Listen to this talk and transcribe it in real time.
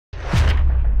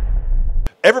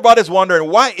everybody's wondering,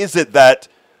 why is it that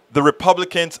the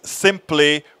Republicans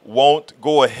simply won't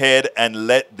go ahead and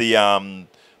let the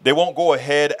they won't go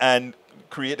ahead and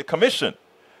create a commission?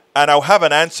 And I'll have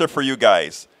an answer for you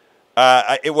guys.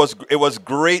 It was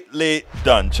greatly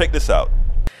done. Check this out.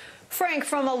 Frank,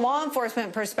 from a law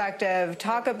enforcement perspective,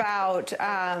 talk about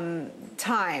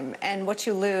time and what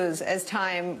you lose as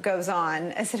time goes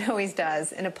on, as it always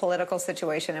does in a political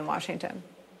situation in Washington.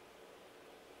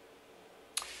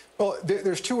 Well,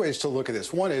 there's two ways to look at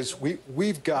this. One is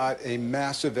we've got a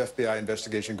massive FBI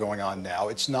investigation going on now.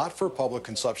 It's not for public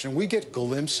consumption. We get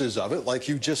glimpses of it, like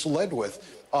you just led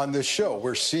with on this show.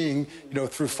 We're seeing,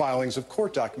 through filings of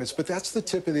court documents, but that's the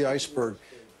tip of the iceberg.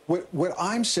 What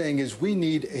I'm saying is we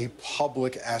need a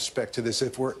public aspect to this.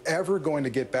 If we're ever going to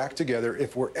get back together,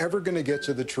 if we're ever going to get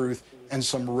to the truth and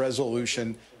some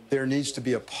resolution, there needs to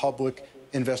be a public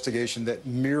investigation that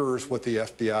mirrors what the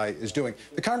FBI is doing.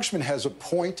 The congressman has a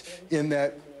point in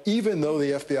that even though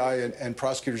the FBI and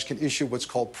prosecutors can issue what's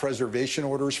called preservation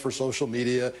orders for social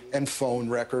media and phone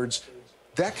records,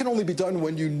 that can only be done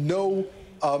when you know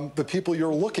the people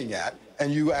you're looking at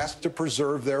and you ask to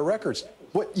preserve their records.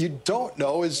 What you don't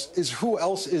know is who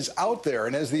else is out there.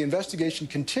 And as the investigation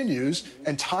continues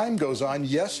and time goes on,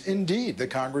 yes, indeed, the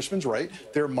congressman's right.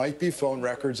 There might be phone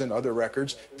records and other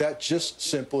records that just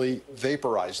simply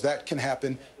vaporize. That can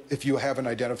happen if you haven't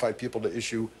identified people to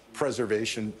issue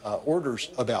preservation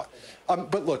orders about.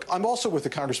 But look, I'm also with the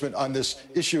congressman on this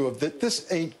issue of that this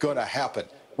ain't going to happen.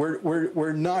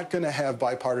 We're not going to have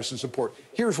bipartisan support.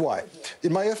 Here's why.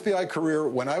 In my FBI career,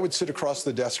 when I would sit across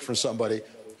the desk from somebody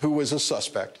who was a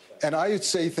suspect, and I would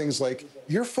say things like,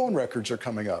 your phone records are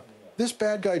coming up. This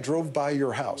bad guy drove by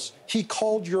your house. He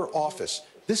called your office.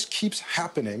 This keeps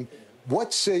happening.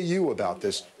 What say you about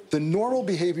this? The normal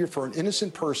behavior for an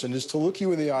innocent person is to look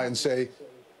you in the eye and say,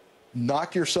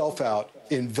 knock yourself out,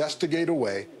 investigate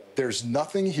away. There's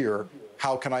nothing here.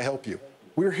 How can I help you?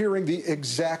 We're hearing the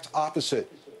exact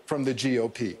opposite from the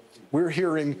GOP. We're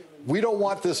hearing, we don't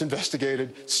want this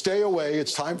investigated. Stay away.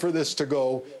 It's time for this to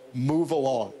go. Move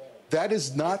along. That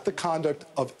is not the conduct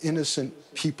of innocent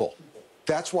people.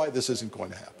 That's why this isn't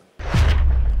going to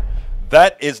happen.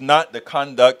 That is not the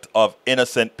conduct of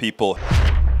innocent people.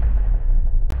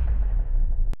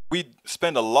 We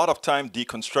spend a lot of time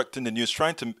deconstructing the news,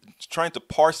 trying to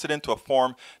parse it into a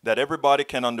form that everybody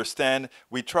can understand.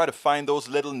 We try to find those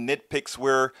little nitpicks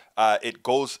where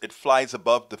it flies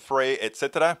above the fray,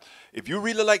 etc. If you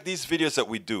really like these videos that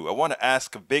we do, I want to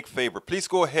ask a big favor. Please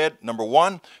go ahead. Number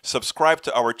one, subscribe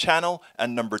to our channel.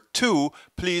 And number two,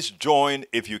 please join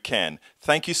if you can.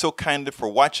 Thank you so kindly for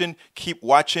watching. Keep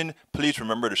watching. Please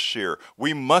remember to share.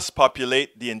 We must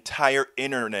populate the entire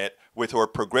internet with our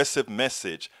progressive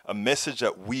message, a message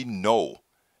that we know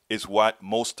is what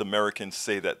most Americans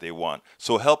say that they want.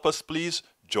 So help us, please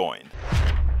join.